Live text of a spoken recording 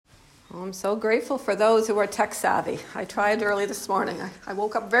Well, I'm so grateful for those who are tech savvy. I tried early this morning. I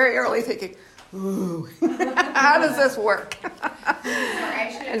woke up very early thinking, ooh, how does this work?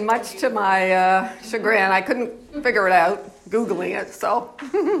 And much to my chagrin, I couldn't figure it out, Googling it. So,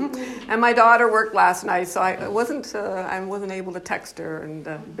 and my daughter worked last night, so I wasn't able to text her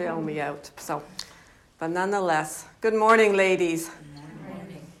and bail me out. So, but nonetheless, good morning, ladies. Good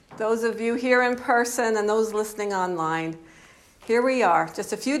morning. Those of you here in person and those listening online, here we are,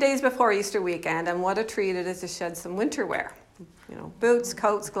 just a few days before Easter weekend, and what a treat it is to shed some winter wear. You know, boots,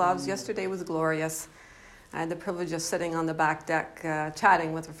 coats, gloves. Yesterday was glorious. I had the privilege of sitting on the back deck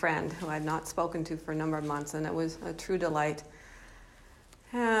chatting with a friend who I had not spoken to for a number of months, and it was a true delight.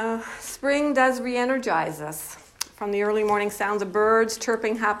 Spring does re-energize us. From the early morning sounds of birds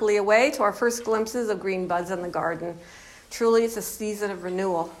chirping happily away to our first glimpses of green buds in the garden. Truly, it's a season of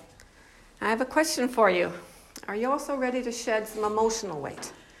renewal. I have a question for you. Are you also ready to shed some emotional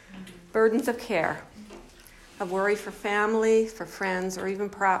weight? Burdens of care, of worry for family, for friends, or even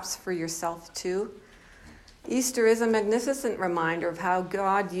perhaps for yourself too? Easter is a magnificent reminder of how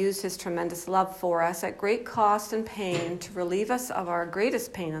God used his tremendous love for us at great cost and pain to relieve us of our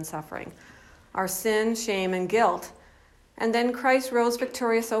greatest pain and suffering, our sin, shame, and guilt. And then Christ rose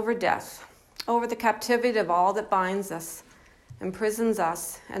victorious over death, over the captivity of all that binds us, imprisons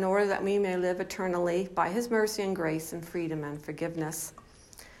us, in order that we may live eternally by his mercy and grace and freedom and forgiveness.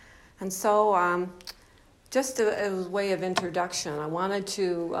 And so, just as a way of introduction, I wanted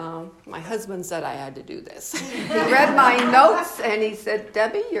to, my husband said I had to do this. He read my notes and he said,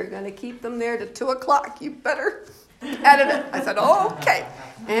 Debbie, you're going to keep them there to 2 o'clock. You better edit it. I said, oh, okay.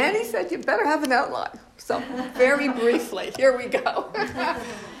 And he said, you better have an outline. So very briefly, here we go.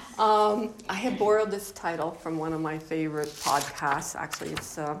 I had borrowed this title from one of my favorite podcasts. Actually,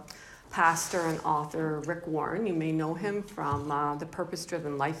 it's pastor and author Rick Warren. You may know him from the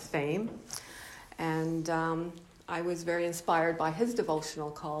Purpose-Driven Life fame. And I was very inspired by his devotional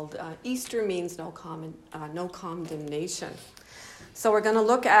called Easter Means No Condemnation. So we're going to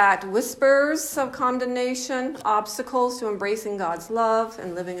look at whispers of condemnation, obstacles to embracing God's love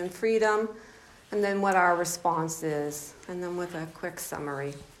and living in freedom, and then what our response is, and then with a quick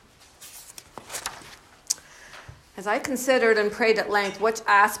summary. As I considered and prayed at length which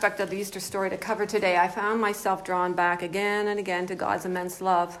aspect of the Easter story to cover today, I found myself drawn back again and again to God's immense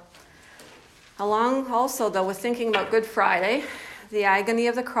love. Along also, though, with thinking about Good Friday, the agony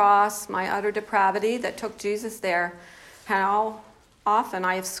of the cross, my utter depravity that took Jesus there, how often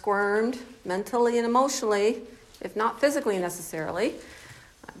I have squirmed mentally and emotionally, if not physically necessarily,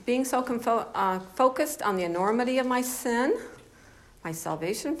 being so focused on the enormity of my sin, my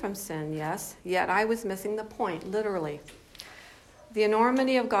salvation from sin, yes, yet I was missing the point, literally. The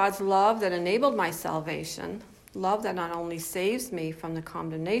enormity of God's love that enabled my salvation, love that not only saves me from the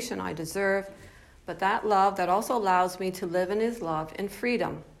condemnation I deserve, but that love that also allows me to live in his love in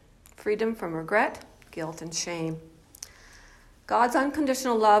freedom. Freedom from regret, guilt, and shame. God's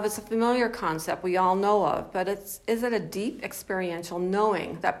unconditional love is a familiar concept we all know of, but is it a deep experiential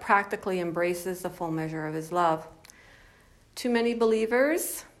knowing that practically embraces the full measure of his love? Too many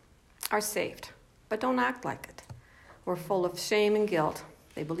believers are saved, but don't act like it. We're full of shame and guilt.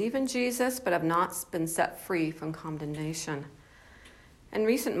 They believe in Jesus, but have not been set free from condemnation. In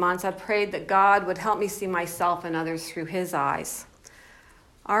recent months, I've prayed that God would help me see myself and others through his eyes.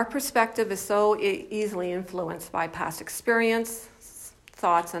 Our perspective is so easily influenced by past experience,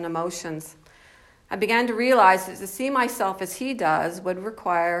 thoughts, and emotions. I began to realize that to see myself as he does would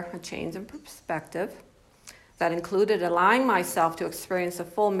require a change in perspective that included allowing myself to experience the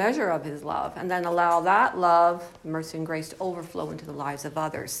full measure of his love and then allow that love, mercy, and grace to overflow into the lives of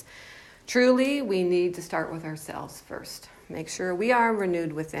others. Truly, we need to start with ourselves first. Make sure we are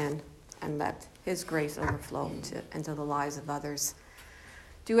renewed within and let his grace overflow into the lives of others.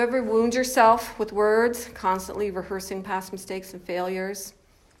 Do you ever wound yourself with words, constantly rehearsing past mistakes and failures?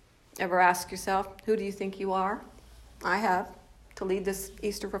 Ever ask yourself, who do you think you are? I have, to lead this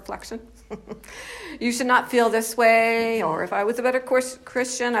Easter reflection. You should not feel this way, or if I was a better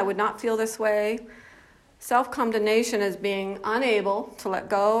Christian, I would not feel this way. Self-condemnation is being unable to let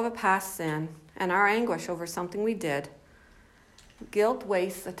go of a past sin and our anguish over something we did. Guilt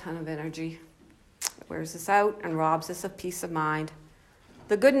wastes a ton of energy. It wears us out and robs us of peace of mind.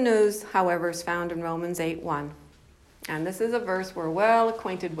 The good news, however, is found in Romans 8:1. And this is a verse we're well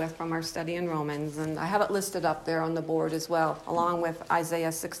acquainted with from our study in Romans, and I have it listed up there on the board as well, along with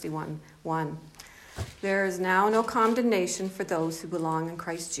Isaiah 61:1. There is now no condemnation for those who belong in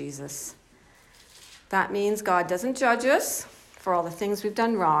Christ Jesus. That means God doesn't judge us for all the things we've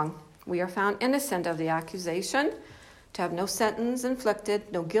done wrong. We are found innocent of the accusation to have no sentence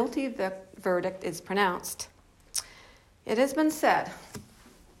inflicted, no guilty verdict is pronounced. It has been said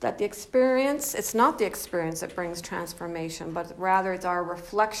that it's not the experience that brings transformation, but rather it's our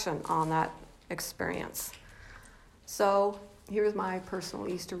reflection on that experience. So here's my personal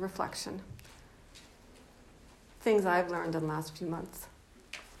Easter reflection. Things I've learned in the last few months.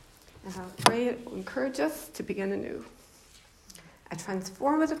 And I pray it will encourage us to begin anew. A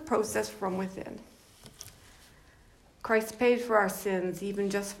transformative process from within. Christ paid for our sins, even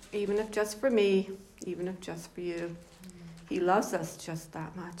if just for me, even if just for you. He loves us just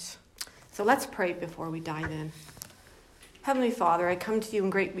that much. So let's pray before we dive in. Heavenly Father, I come to you in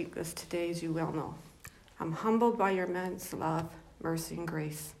great weakness today, as you well know. I'm humbled by your immense love, mercy, and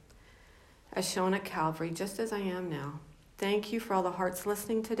grace, as shown at Calvary, just as I am now. Thank you for all the hearts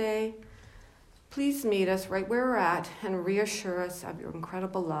listening today. Please meet us right where we're at and reassure us of your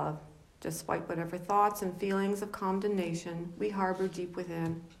incredible love, despite whatever thoughts and feelings of condemnation we harbor deep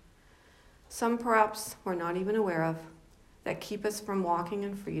within. Some perhaps we're not even aware of, that keep us from walking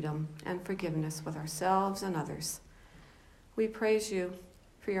in freedom and forgiveness with ourselves and others. We praise you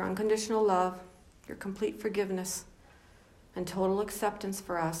for your unconditional love, your complete forgiveness, and total acceptance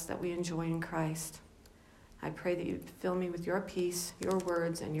for us that we enjoy in Christ. I pray that you fill me with your peace, your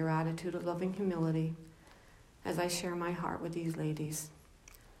words, and your attitude of loving humility as I share my heart with these ladies.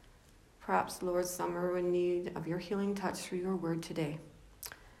 Perhaps, Lord, some are in need of your healing touch through your word today.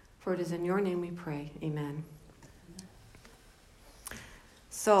 For it is in your name we pray. Amen.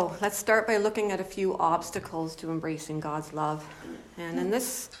 So let's start by looking at a few obstacles to embracing God's love. And in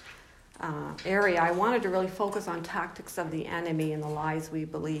this area, I wanted to really focus on tactics of the enemy and the lies we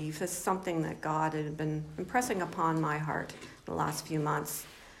believe. This is something that God had been impressing upon my heart the last few months.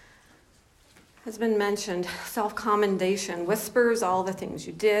 Has been mentioned, self-commendation whispers all the things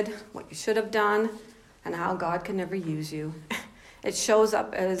you did, what you should have done, and how God can never use you. It shows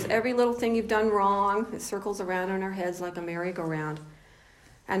up as every little thing you've done wrong. It circles around in our heads like a merry-go-round.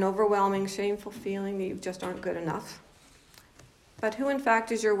 An overwhelming, shameful feeling that you just aren't good enough. But who in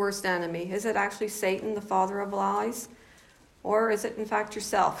fact is your worst enemy? Is it actually Satan, the father of lies? Or is it in fact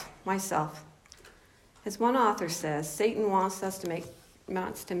yourself, myself? As one author says, Satan wants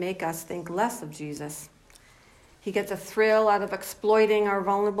to make us think less of Jesus. He gets a thrill out of exploiting our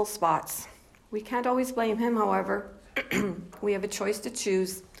vulnerable spots. We can't always blame him, however. We have a choice to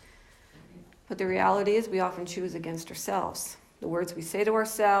choose. But the reality is we often choose against ourselves. The words we say to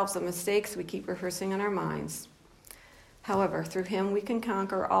ourselves, the mistakes we keep rehearsing in our minds. However, through him we can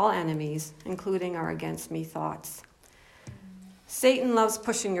conquer all enemies, including our against me thoughts. Satan loves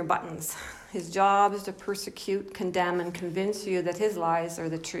pushing your buttons. His job is to persecute, condemn, and convince you that his lies are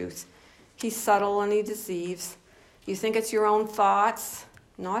the truth. He's subtle and he deceives. You think it's your own thoughts,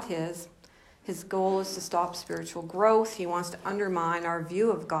 not his. His goal is to stop spiritual growth. He wants to undermine our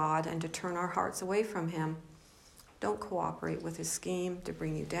view of God and to turn our hearts away from him. Don't cooperate with his scheme to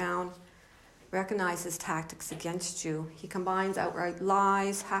bring you down. Recognize his tactics against you. He combines outright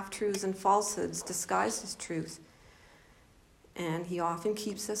lies, half-truths, and falsehoods disguised as truth. And he often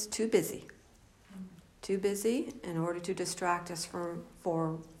keeps us too busy in order to distract us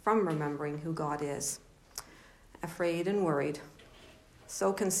from remembering who God is. Afraid and worried.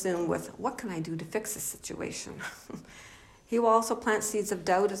 So consumed with, what can I do to fix this situation? He will also plant seeds of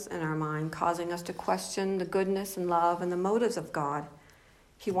doubt in our mind, causing us to question the goodness and love and the motives of God.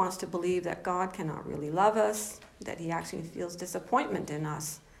 He wants to believe that God cannot really love us, that he actually feels disappointment in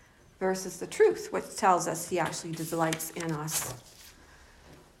us, versus the truth, which tells us he actually delights in us.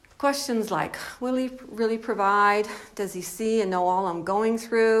 Questions like, will he really provide? Does he see and know all I'm going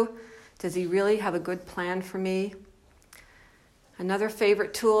through? Does he really have a good plan for me? Another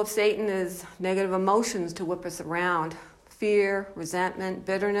favorite tool of Satan is negative emotions to whip us around. Fear, resentment,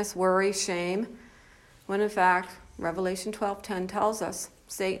 bitterness, worry, shame. When in fact, Revelation 12:10 tells us,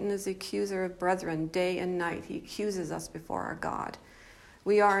 Satan is the accuser of brethren day and night. He accuses us before our God.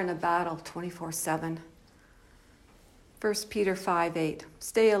 We are in a battle 24/7. 1 Peter 5:8.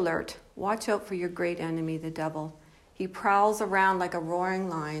 Stay alert. Watch out for your great enemy, the devil. He prowls around like a roaring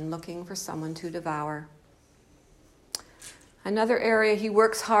lion looking for someone to devour. Another area he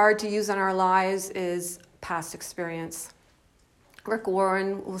works hard to use in our lives is past experience. Rick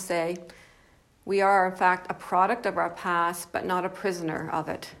Warren will say, we are in fact a product of our past, but not a prisoner of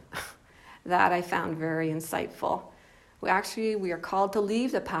it. That I found very insightful. We are called to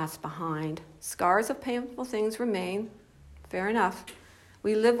leave the past behind. Scars of painful things remain. Fair enough.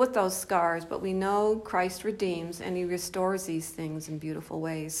 We live with those scars, but we know Christ redeems and he restores these things in beautiful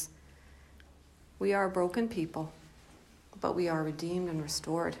ways. We are a broken people, but we are redeemed and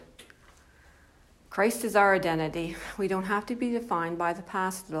restored. Christ is our identity. We don't have to be defined by the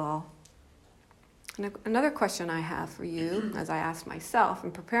past at all. And another question I have for you, as I ask myself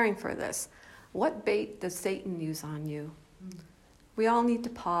in preparing for this, what bait does Satan use on you? We all need to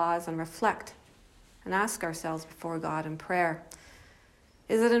pause and reflect and ask ourselves before God in prayer.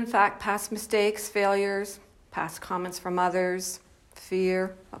 Is it in fact past mistakes, failures, past comments from others,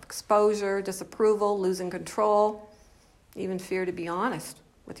 fear of exposure, disapproval, losing control, even fear to be honest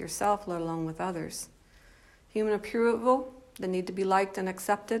with yourself, let alone with others? Human approval, the need to be liked and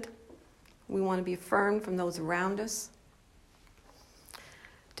accepted. We want to be affirmed from those around us.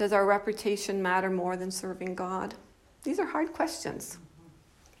 Does our reputation matter more than serving God? These are hard questions.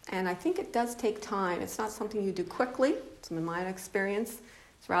 And I think it does take time. It's not something you do quickly. It's in my experience.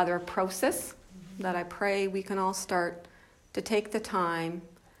 It's rather a process that I pray we can all start to take the time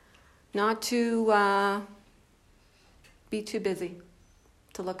not to be too busy,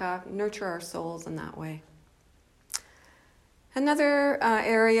 to nurture our souls in that way. Another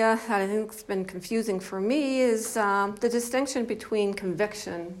area that I think has been confusing for me is the distinction between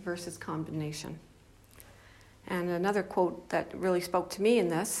conviction versus condemnation. And another quote that really spoke to me in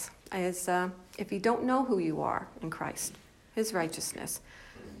this is, if you don't know who you are in Christ, his righteousness,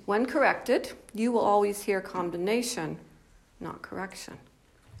 when corrected, you will always hear condemnation, not correction.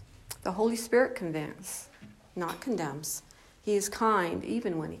 The Holy Spirit convicts, not condemns. He is kind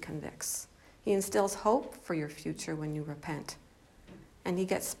even when he convicts. He instills hope for your future when you repent. And he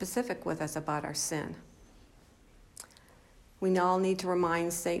gets specific with us about our sin. We all need to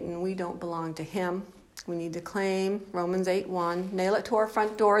remind Satan we don't belong to him. We need to claim Romans 8:1, nail it to our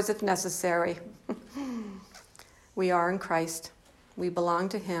front doors if necessary. We are in Christ. We belong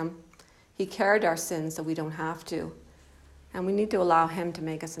to him. He carried our sins so we don't have to. And we need to allow him to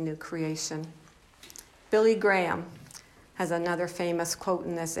make us a new creation. Billy Graham has another famous quote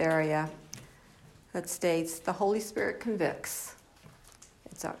in this area that states, "The Holy Spirit convicts.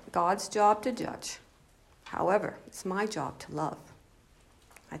 It's God's job to judge. However, it's my job to love."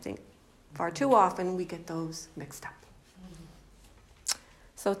 I think far too often we get those mixed up.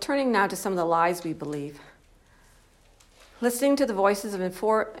 So turning now to some of the lies we believe. Listening to the voices of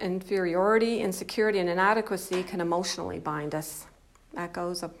inferiority, insecurity, and inadequacy can emotionally bind us.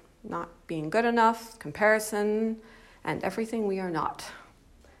 Echoes of not being good enough, comparison, and everything we are not.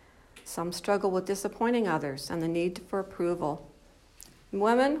 Some struggle with disappointing others and the need for approval.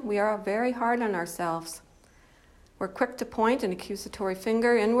 Women, we are very hard on ourselves. We're quick to point an accusatory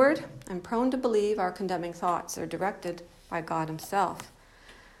finger inward and prone to believe our condemning thoughts are directed by God himself.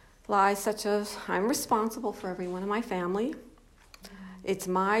 Lies such as, I'm responsible for everyone in my family. It's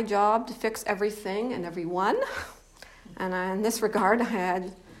my job to fix everything and everyone. And in this regard,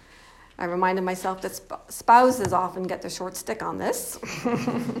 I reminded myself that spouses often get the short stick on this.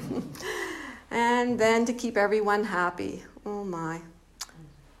 And then to keep everyone happy. Oh my.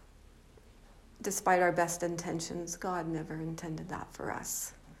 Despite our best intentions, God never intended that for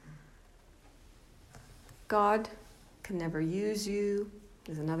us. God can never use you,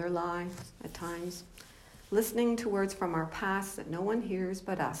 is another lie at times. Listening to words from our past that no one hears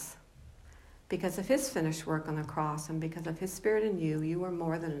but us. Because of his finished work on the cross and because of his Spirit in you, you are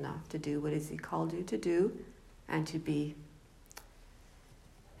more than enough to do what it is he called you to do and to be.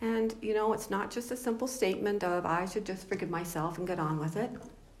 And, it's not just a simple statement of, I should just forgive myself and get on with it.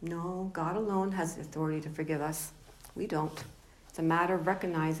 No, God alone has the authority to forgive us. We don't. It's a matter of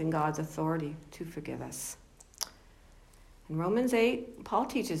recognizing God's authority to forgive us. In Romans 8, Paul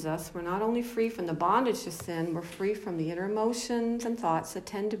teaches us we're not only free from the bondage to sin, we're free from the inner emotions and thoughts that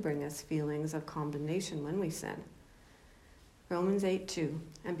tend to bring us feelings of condemnation when we sin. Romans 8:2,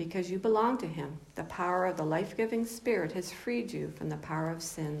 and because you belong to him, the power of the life-giving Spirit has freed you from the power of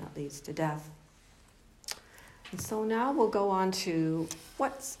sin that leads to death. And so now we'll go on to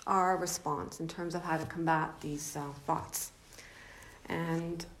what's our response in terms of how to combat these thoughts.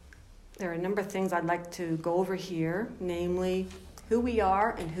 And there are a number of things I'd like to go over here, namely who we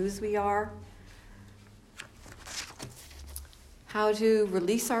are and whose we are, how to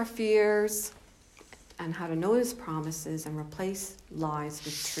release our fears, and how to know his promises and replace lies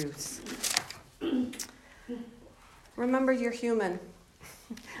with truths. Remember, you're human.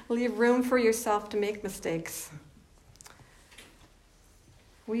 Leave room for yourself to make mistakes.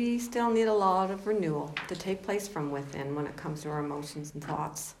 We still need a lot of renewal to take place from within when it comes to our emotions and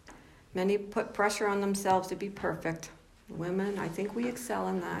thoughts. Many put pressure on themselves to be perfect. Women, I think we excel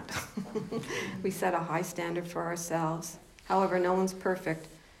in that. We set a high standard for ourselves. However, no one's perfect.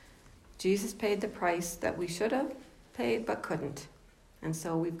 Jesus paid the price that we should have paid but couldn't. And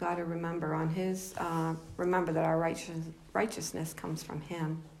so we've got to remember that our righteousness comes from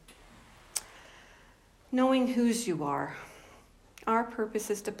him. Knowing whose you are. Our purpose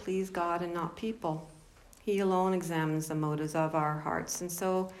is to please God and not people. He alone examines the motives of our hearts. And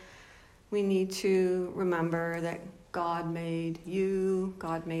so we need to remember that God made you,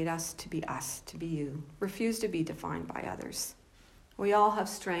 God made us, to be you. Refuse to be defined by others. We all have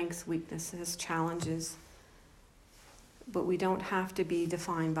strengths, weaknesses, challenges, but we don't have to be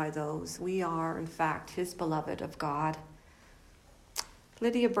defined by those. We are, in fact, His beloved of God.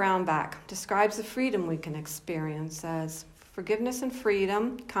 Lydia Brownback describes the freedom we can experience as forgiveness and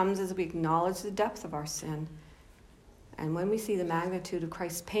freedom comes as we acknowledge the depth of our sin. And when we see the magnitude of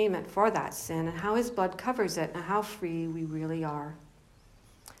Christ's payment for that sin and how His blood covers it and how free we really are.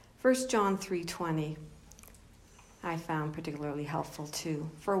 1 John 3:20 I found particularly helpful too.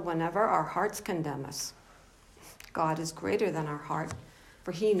 For whenever our hearts condemn us, God is greater than our heart,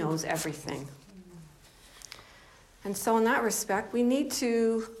 for He knows everything. And so in that respect, we need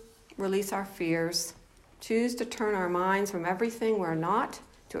to release our fears, choose to turn our minds from everything we're not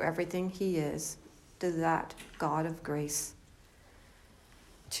to everything He is, to that God of grace.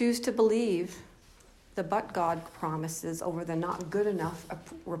 Choose to believe the but God promises over the not good enough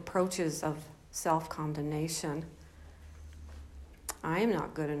reproaches of self-condemnation. I am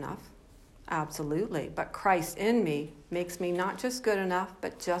not good enough, absolutely, but Christ in me makes me not just good enough,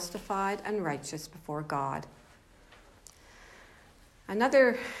 but justified and righteous before God.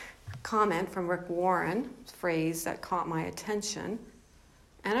 Another comment from Rick Warren, phrase that caught my attention,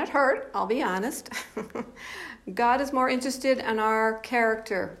 and it hurt, I'll be honest. God is more interested in our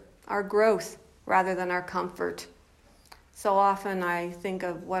character, our growth, rather than our comfort. So often I think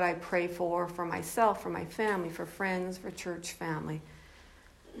of what I pray for myself, for my family, for friends, for church family.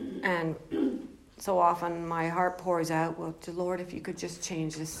 And so often my heart pours out, well, Lord, if you could just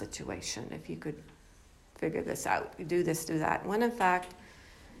change this situation, if you could figure this out, do this, do that. When in fact,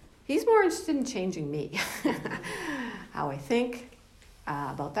 He's more interested in changing me, how I think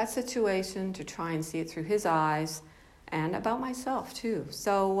about that situation, to try and see it through His eyes, and about myself too.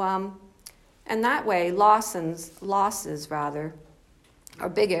 So, and that way, losses are a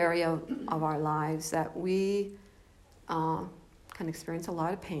big area of our lives that we can experience a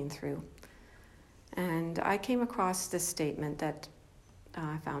lot of pain through. And I came across this statement that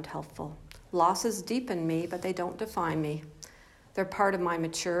I found helpful. Losses deepen me, but they don't define me. They're part of my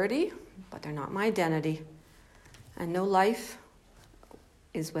maturity, but they're not my identity. And no life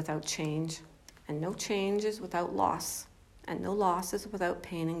is without change, and no change is without loss, and no loss is without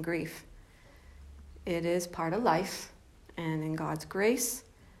pain and grief. It is part of life, and in God's grace,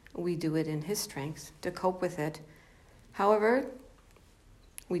 we do it in His strength to cope with it. However,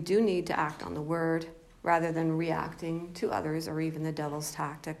 we do need to act on the Word rather than reacting to others or even the devil's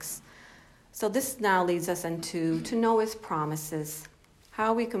tactics. So this now leads us into to know His promises,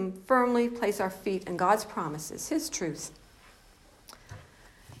 how we can firmly place our feet in God's promises, His truth.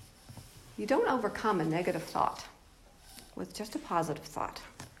 You don't overcome a negative thought with just a positive thought.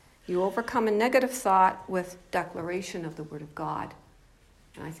 You overcome a negative thought with declaration of the Word of God.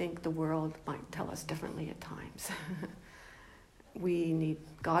 And I think the world might tell us differently at times. We need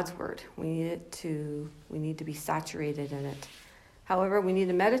God's Word. We need to be saturated in it. However, we need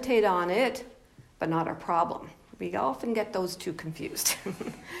to meditate on it, but not our problem. We often get those two confused.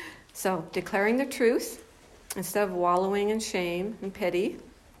 So, declaring the truth instead of wallowing in shame and pity.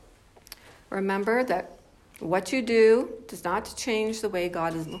 Remember that what you do does not change the way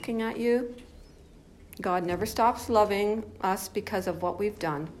God is looking at you. God never stops loving us because of what we've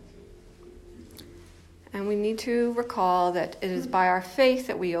done. And we need to recall that it is by our faith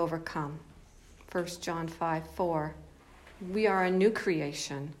that we overcome. 1 John 5:4. We are a new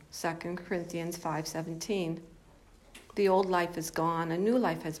creation. 2 Corinthians 5:17. The old life is gone, a new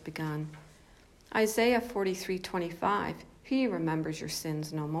life has begun. Isaiah 43:25. He remembers your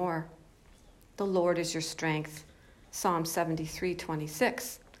sins no more. The Lord is your strength. Psalm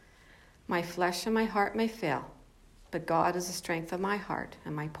 73:26. My flesh and my heart may fail, but God is the strength of my heart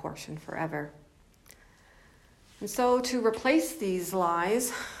and my portion forever. And so to replace these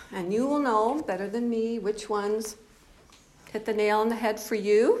lies, and you will know better than me which ones hit the nail on the head for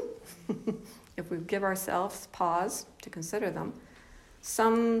you, if we give ourselves pause to consider them.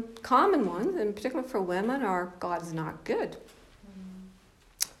 Some common ones, in particular for women, are God's not good.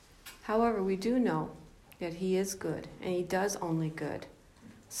 However, we do know that He is good, and He does only good.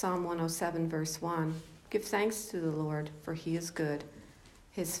 Psalm 107, verse 1. Give thanks to the Lord, for He is good.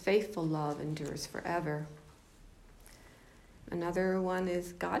 His faithful love endures forever. Another one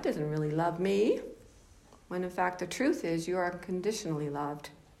is, God doesn't really love me, when in fact the truth is you are unconditionally loved.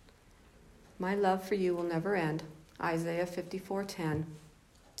 My love for you will never end. Isaiah 54:10.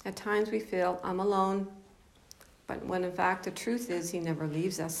 At times we feel, I'm alone, but when in fact the truth is he never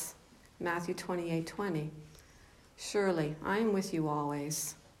leaves us. Matthew 28:20. Surely, I am with you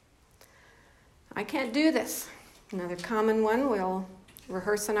always. I can't do this. Another common one we'll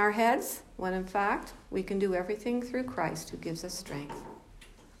rehearse in our heads, when in fact we can do everything through Christ who gives us strength.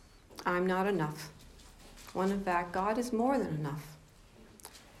 I'm not enough. When in fact God is more than enough.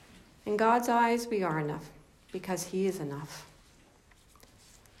 In God's eyes we are enough because he is enough.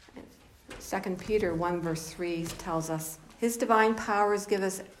 2 Peter 1 verse 3 tells us, his divine powers give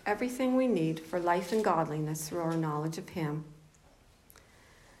us everything we need for life and godliness through our knowledge of him.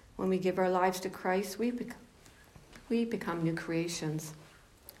 When we give our lives to Christ, we become new creations.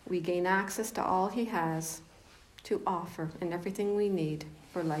 We gain access to all he has to offer and everything we need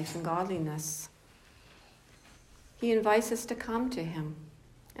for life and godliness. He invites us to come to him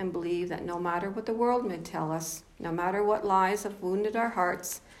and believe that no matter what the world may tell us, no matter what lies have wounded our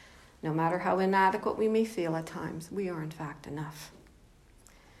hearts, no matter how inadequate we may feel at times, we are in fact enough.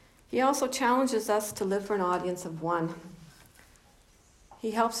 He also challenges us to live for an audience of one. He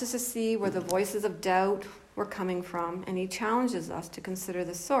helps us to see where the voices of doubt were coming from, and he challenges us to consider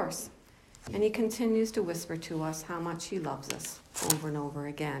the source. And he continues to whisper to us how much he loves us over and over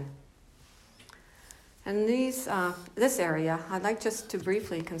again. And this area, I'd like just to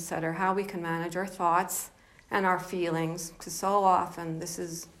briefly consider how we can manage our thoughts and our feelings, because so often this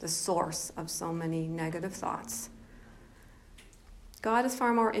is the source of so many negative thoughts. God is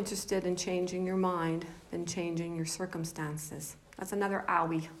far more interested in changing your mind than changing your circumstances. That's another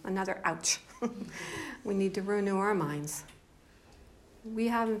owie, another ouch. We need to renew our minds. We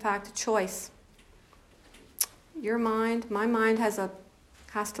have, in fact, a choice. Your mind, my mind has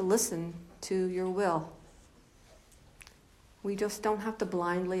to listen to your will. We just don't have to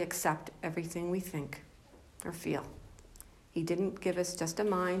blindly accept everything we think or feel. He didn't give us just a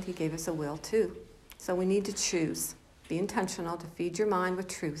mind, he gave us a will too. So we need to choose. Be intentional to feed your mind with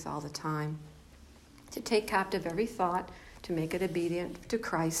truth all the time. To take captive every thought, to make it obedient to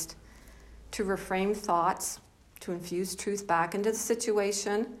Christ. To reframe thoughts, to infuse truth back into the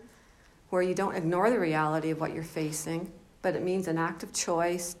situation where you don't ignore the reality of what you're facing, but it means an active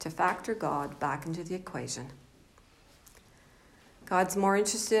choice to factor God back into the equation. God's more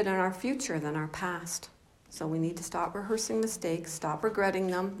interested in our future than our past. So we need to stop rehearsing mistakes, stop regretting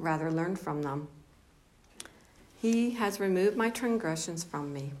them, rather learn from them. He has removed my transgressions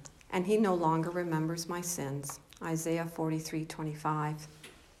from me, and he no longer remembers my sins. Isaiah 43:25.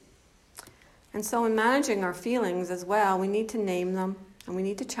 And so in managing our feelings as well, we need to name them and we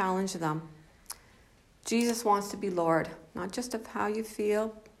need to challenge them. Jesus wants to be Lord, not just of how you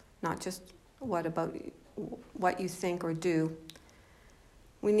feel, not just what you think or do.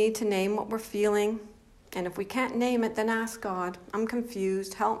 We need to name what we're feeling. And if we can't name it, then ask God, I'm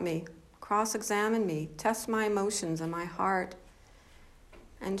confused, help me. Cross-examine me, test my emotions and my heart.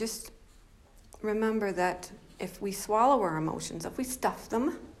 And just remember that if we swallow our emotions, if we stuff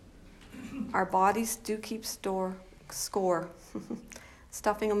them, our bodies do keep score.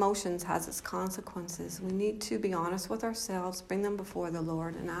 Stuffing emotions has its consequences. We need to be honest with ourselves, bring them before the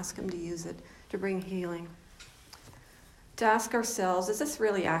Lord, and ask him to use it to bring healing. To ask ourselves, is this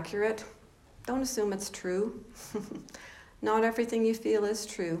really accurate? Don't assume it's true. Not everything you feel is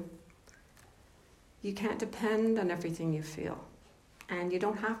true. You can't depend on everything you feel. And you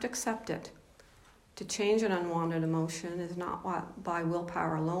don't have to accept it. To change an unwanted emotion is not by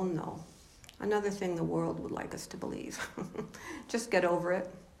willpower alone, though. Another thing the world would like us to believe. Just get over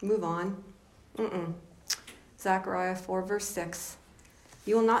it. Move on. Zechariah 4 verse 6.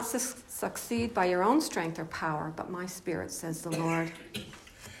 You will not succeed by your own strength or power, but my Spirit, says the Lord.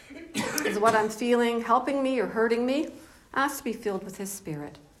 Is what I'm feeling helping me or hurting me? Ask to be filled with his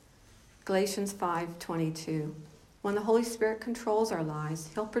Spirit. Galatians 5:22. When the Holy Spirit controls our lives,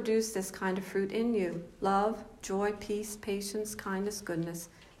 he'll produce this kind of fruit in you: love, joy, peace, patience, kindness, goodness,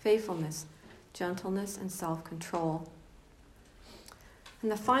 faithfulness, gentleness, and self-control.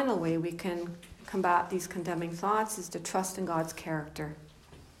 And the final way we can combat these condemning thoughts is to trust in God's character,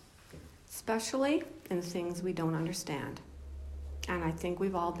 especially in things we don't understand. And I think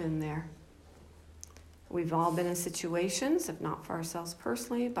we've all been there. We've all been in situations, if not for ourselves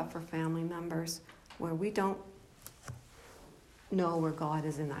personally, but for family members, where we don't know where God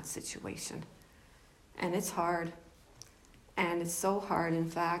is in that situation. And it's hard. And it's so hard, in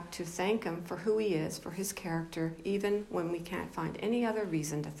fact, to thank him for who he is, for his character, even when we can't find any other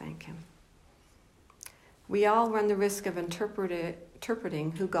reason to thank him. We all run the risk of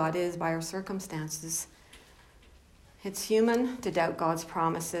interpreting who God is by our circumstances. It's human to doubt God's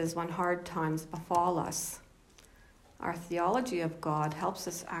promises when hard times befall us. Our theology of God helps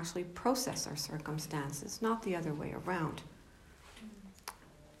us actually process our circumstances, not the other way around.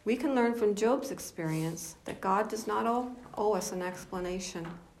 We can learn from Job's experience that God does not owe us an explanation.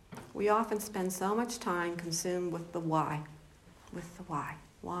 We often spend so much time consumed with the why. With the why.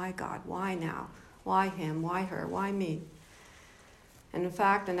 Why God? Why now? Why him? Why her? Why me? And in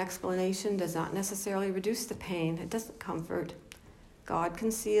fact, an explanation does not necessarily reduce the pain. It doesn't comfort. God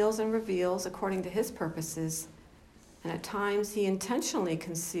conceals and reveals according to his purposes. And at times, he intentionally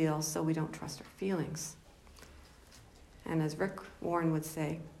conceals so we don't trust our feelings. And as Rick Warren would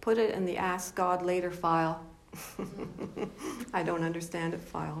say, put it in the Ask God Later file. I don't understand it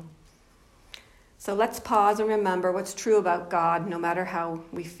file. So let's pause and remember what's true about God, no matter how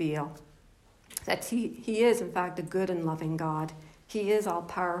we feel. That he is, in fact, a good and loving God. He is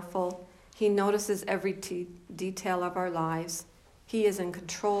all-powerful. He notices every detail of our lives. He is in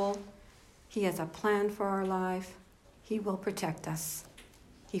control. He has a plan for our life. He will protect us.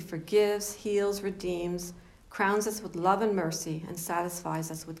 He forgives, heals, redeems, crowns us with love and mercy, and satisfies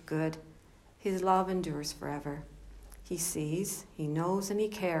us with good. His love endures forever. He sees, he knows, and he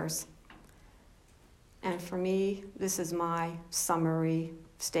cares. And for me, this is my summary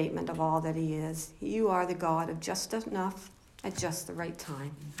statement of all that he is. You are the God of just enough at just the right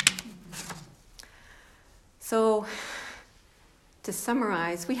time. So, to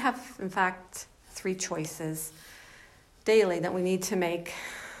summarize, we have, in fact, 3 choices daily that we need to make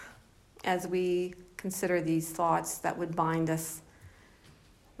as we consider these thoughts that would bind us.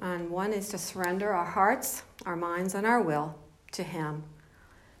 And one is to surrender our hearts, our minds, and our will to him.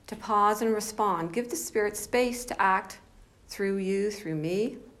 To pause and respond. Give the Spirit space to act through you, through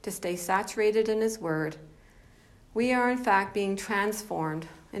me, to stay saturated in his word. We are, in fact, being transformed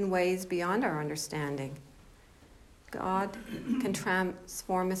in ways beyond our understanding. God can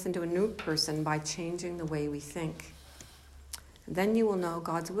transform us into a new person by changing the way we think. Then you will know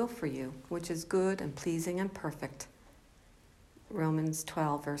God's will for you, which is good and pleasing and perfect. Romans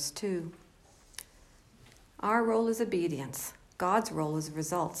 12, verse 2. Our role is obedience. God's role is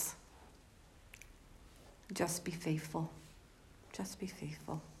results. Just be faithful. Just be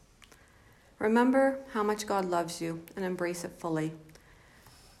faithful. Remember how much God loves you and embrace it fully.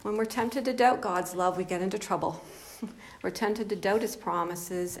 When we're tempted to doubt God's love, we get into trouble. We're tempted to doubt his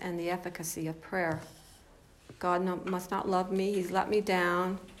promises and the efficacy of prayer. God must not love me. He's let me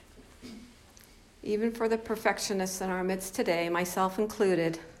down. Even for the perfectionists in our midst today, myself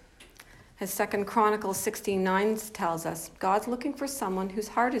included, as 2 Chronicles 16:9 tells us, God's looking for someone whose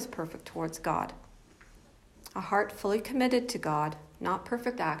heart is perfect towards God. A heart fully committed to God, not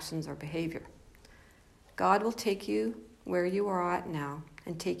perfect actions or behavior. God will take you where you are at now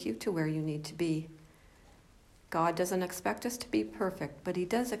and take you to where you need to be. God doesn't expect us to be perfect, but he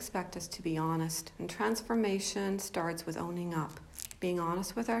does expect us to be honest. And transformation starts with owning up, being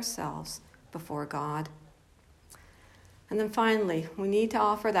honest with ourselves before God. And then finally, we need to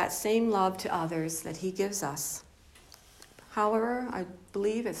offer that same love to others that he gives us. However, I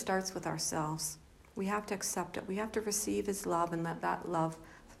believe it starts with ourselves. We have to accept it. We have to receive his love and let that love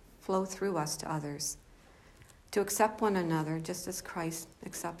flow through us to others. To accept one another just as Christ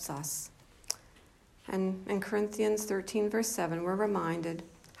accepts us. And in Corinthians 13, verse 7, we're reminded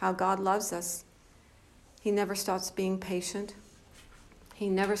how God loves us. He never stops being patient. He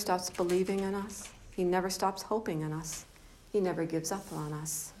never stops believing in us. He never stops hoping in us. He never gives up on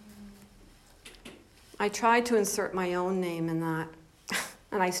us. I tried to insert my own name in that,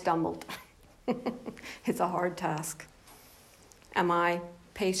 and I stumbled. It's a hard task. Am I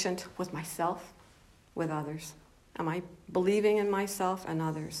patient with myself, with others? Am I believing in myself and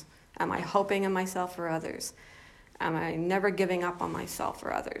others? Am I hoping in myself for others? Am I never giving up on myself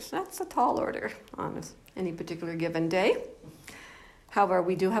for others? That's a tall order on any particular given day. However,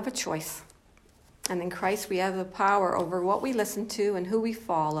 we do have a choice. And in Christ, we have the power over what we listen to and who we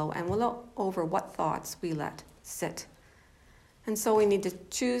follow, and over what thoughts we let sit. And so we need to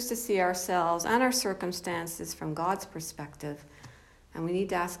choose to see ourselves and our circumstances from God's perspective. And we need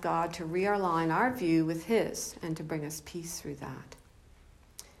to ask God to realign our view with his and to bring us peace through that.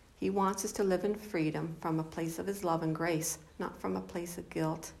 He wants us to live in freedom from a place of his love and grace, not from a place of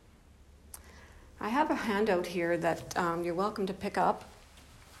guilt. I have a handout here that you're welcome to pick up.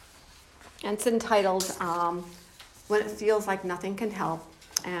 And it's entitled, When It Feels Like Nothing Can Help.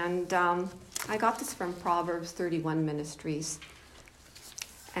 And I got this from Proverbs 31 Ministries.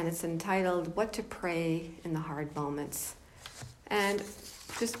 And it's entitled, What to Pray in the Hard Moments. And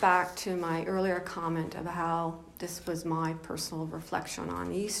just back to my earlier comment of how this was my personal reflection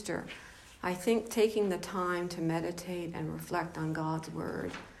on Easter. I think taking the time to meditate and reflect on God's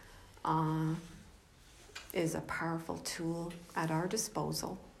word is a powerful tool at our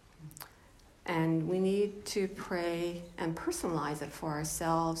disposal. And we need to pray and personalize it for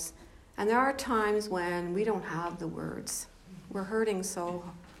ourselves. And there are times when we don't have the words. We're hurting so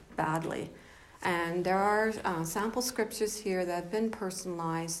badly. And there are sample scriptures here that have been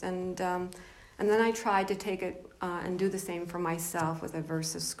personalized. And then I tried to take it and do the same for myself with a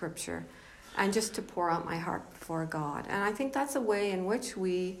verse of scripture. And just to pour out my heart before God. And I think that's a way in which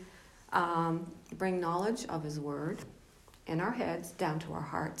we bring knowledge of His Word in our heads down to our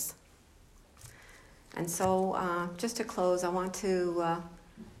hearts. And so just to close, I want to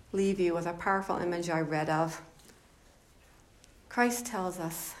leave you with a powerful image I read of. Christ tells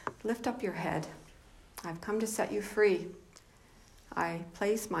us, lift up your head. I've come to set you free. I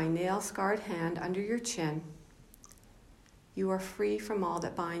place my nail-scarred hand under your chin. You are free from all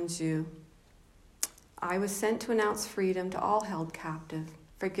that binds you. I was sent to announce freedom to all held captive,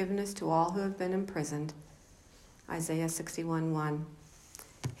 forgiveness to all who have been imprisoned. Isaiah 61:1.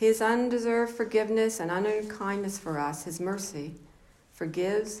 His undeserved forgiveness and unearned kindness for us, His mercy,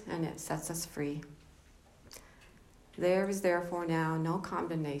 forgives and it sets us free. There is therefore now no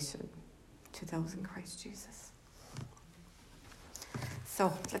condemnation to those in Christ Jesus.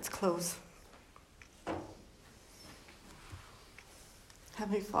 So let's close.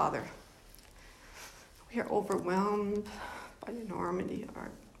 Heavenly Father, we are overwhelmed by the enormity of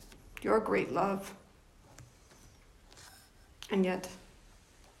your great love, and yet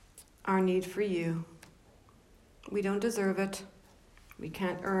our need for you. We don't deserve it. We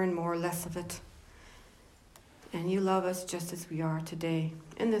can't earn more or less of it. And you love us just as we are today,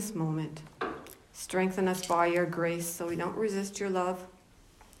 in this moment. Strengthen us by your grace so we don't resist your love.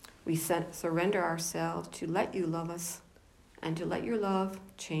 We surrender ourselves to let you love us and to let your love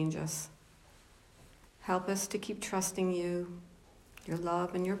change us. Help us to keep trusting you, your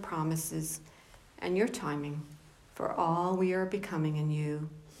love and your promises, and your timing for all we are becoming in you.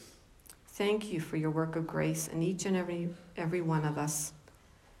 Thank you for your work of grace in each and every one of us,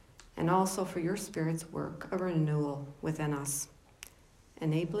 and also for your Spirit's work of renewal within us,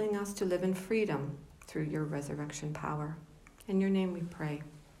 enabling us to live in freedom through your resurrection power. In your name we pray.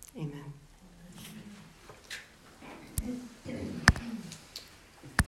 Amen.